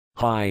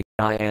Hi,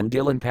 I am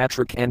Dylan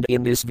Patrick, and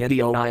in this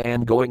video I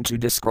am going to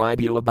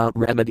describe you about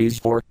remedies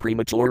for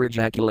premature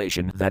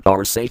ejaculation that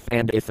are safe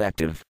and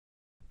effective.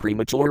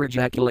 Premature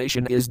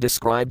ejaculation is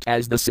described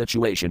as the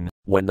situation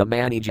when the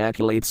man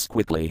ejaculates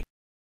quickly.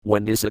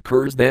 When this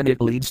occurs, then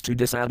it leads to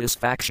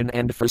dissatisfaction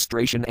and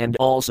frustration and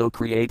also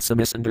creates a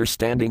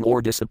misunderstanding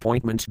or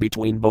disappointment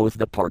between both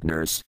the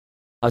partners.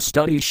 A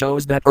study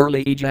shows that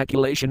early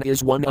ejaculation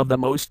is one of the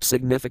most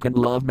significant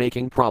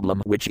love-making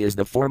problem, which is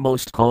the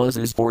foremost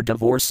causes for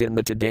divorce in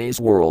the today's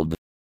world.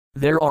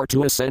 There are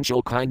two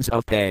essential kinds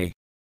of PE.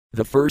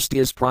 The first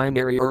is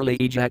primary early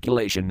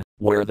ejaculation,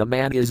 where the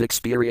man is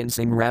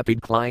experiencing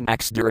rapid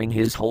climax during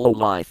his whole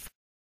life.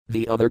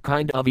 The other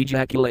kind of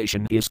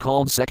ejaculation is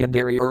called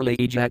secondary early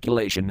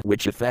ejaculation,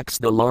 which affects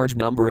the large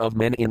number of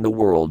men in the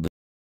world.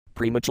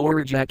 Premature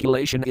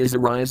ejaculation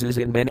arises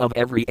in men of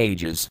every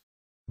ages.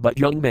 But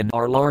young men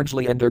are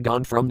largely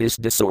undergone from this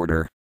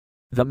disorder.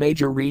 The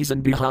major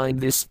reason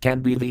behind this can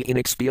be the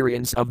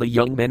inexperience of the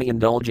young men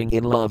indulging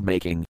in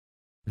lovemaking.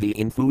 The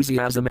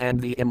enthusiasm and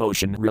the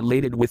emotion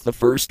related with the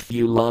first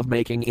few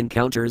lovemaking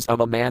encounters of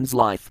a man's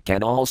life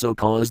can also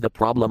cause the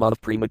problem of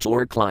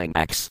premature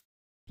climax.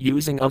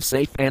 Using of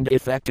safe and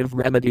effective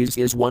remedies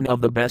is one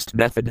of the best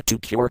method to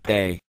cure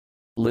PE.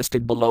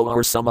 Listed below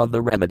are some of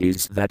the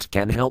remedies that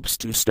can help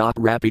to stop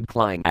rapid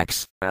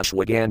climax.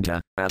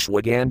 Ashwagandha.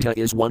 Ashwagandha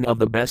is one of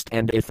the best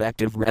and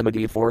effective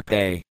remedy for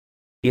PE.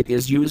 It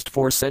is used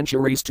for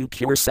centuries to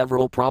cure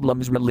several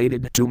problems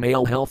related to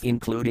male health,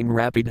 including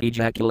rapid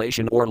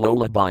ejaculation or low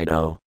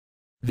libido.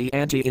 The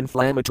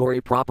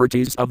anti-inflammatory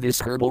properties of this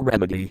herbal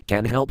remedy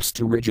can help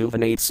to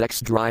rejuvenate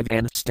sex drive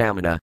and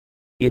stamina.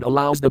 It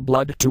allows the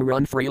blood to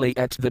run freely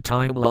at the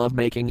time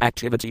lovemaking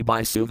activity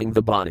by soothing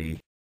the body.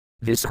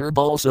 This herb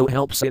also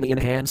helps in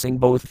enhancing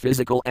both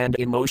physical and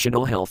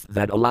emotional health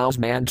that allows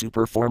man to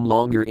perform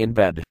longer in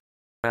bed.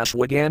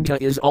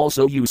 Ashwagandha is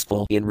also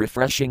useful in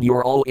refreshing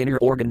your all inner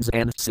organs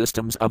and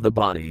systems of the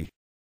body.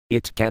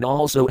 It can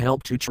also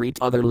help to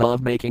treat other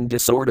lovemaking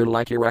disorder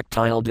like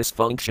erectile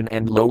dysfunction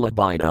and low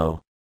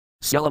libido.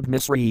 Celeb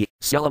Misri.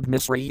 Celeb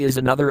Misri is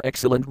another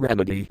excellent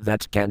remedy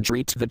that can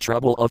treat the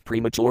trouble of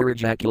premature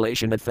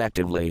ejaculation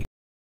effectively.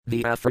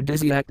 The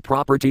aphrodisiac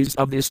properties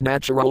of this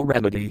natural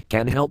remedy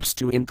can help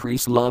to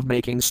increase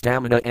lovemaking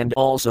stamina and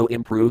also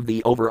improve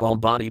the overall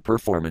body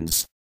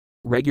performance.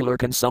 Regular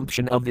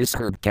consumption of this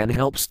herb can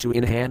help to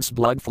enhance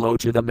blood flow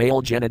to the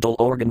male genital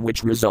organ,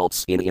 which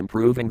results in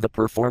improving the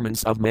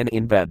performance of men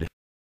in bed.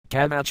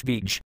 Kamach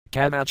Bij.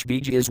 Kamach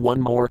Bij is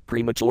one more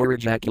premature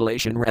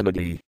ejaculation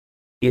remedy.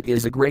 It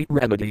is a great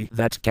remedy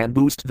that can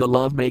boost the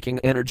lovemaking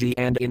energy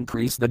and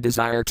increase the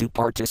desire to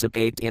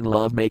participate in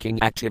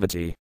lovemaking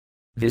activity.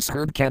 This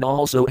herb can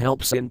also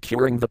help in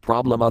curing the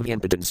problem of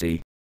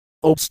impotency.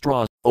 Oat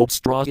straw. Oat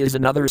straw is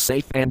another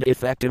safe and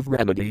effective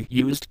remedy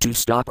used to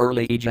stop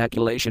early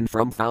ejaculation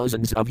from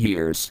thousands of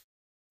years.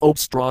 Oat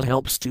straw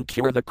helps to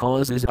cure the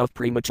causes of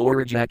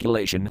premature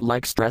ejaculation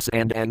like stress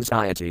and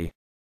anxiety.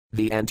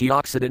 The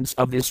antioxidants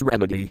of this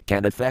remedy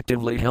can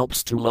effectively help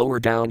to lower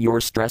down your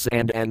stress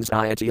and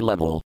anxiety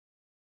level.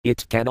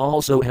 It can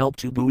also help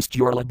to boost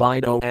your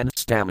libido and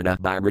stamina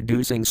by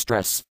reducing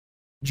stress.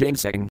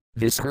 Ginseng.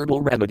 This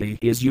herbal remedy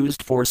is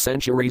used for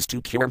centuries to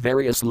cure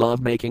various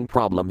lovemaking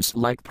problems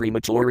like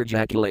premature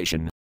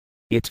ejaculation.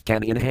 It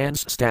can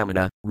enhance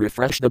stamina,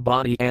 refresh the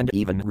body, and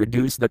even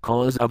reduce the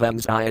cause of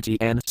anxiety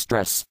and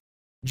stress.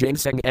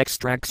 Ginseng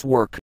extracts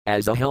work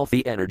as a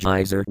healthy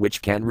energizer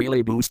which can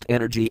really boost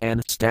energy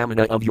and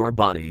stamina of your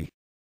body.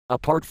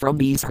 Apart from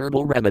these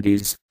herbal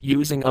remedies,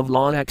 using of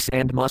Launax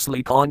and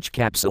Muesli conch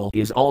capsule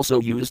is also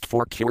used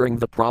for curing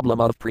the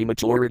problem of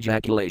premature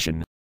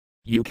ejaculation.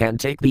 You can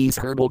take these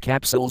herbal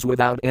capsules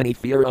without any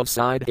fear of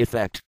side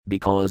effect,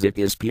 because it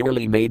is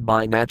purely made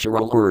by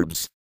natural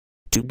herbs.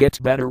 To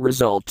get better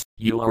result,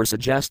 you are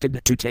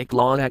suggested to take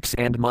Launax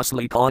and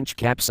Muesli conch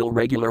capsule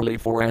regularly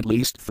for at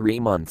least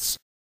 3 months.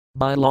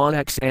 Buy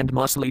Launax and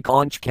Muesli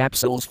conch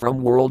capsules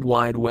from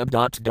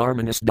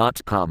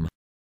worldwideweb.dharmanis.com.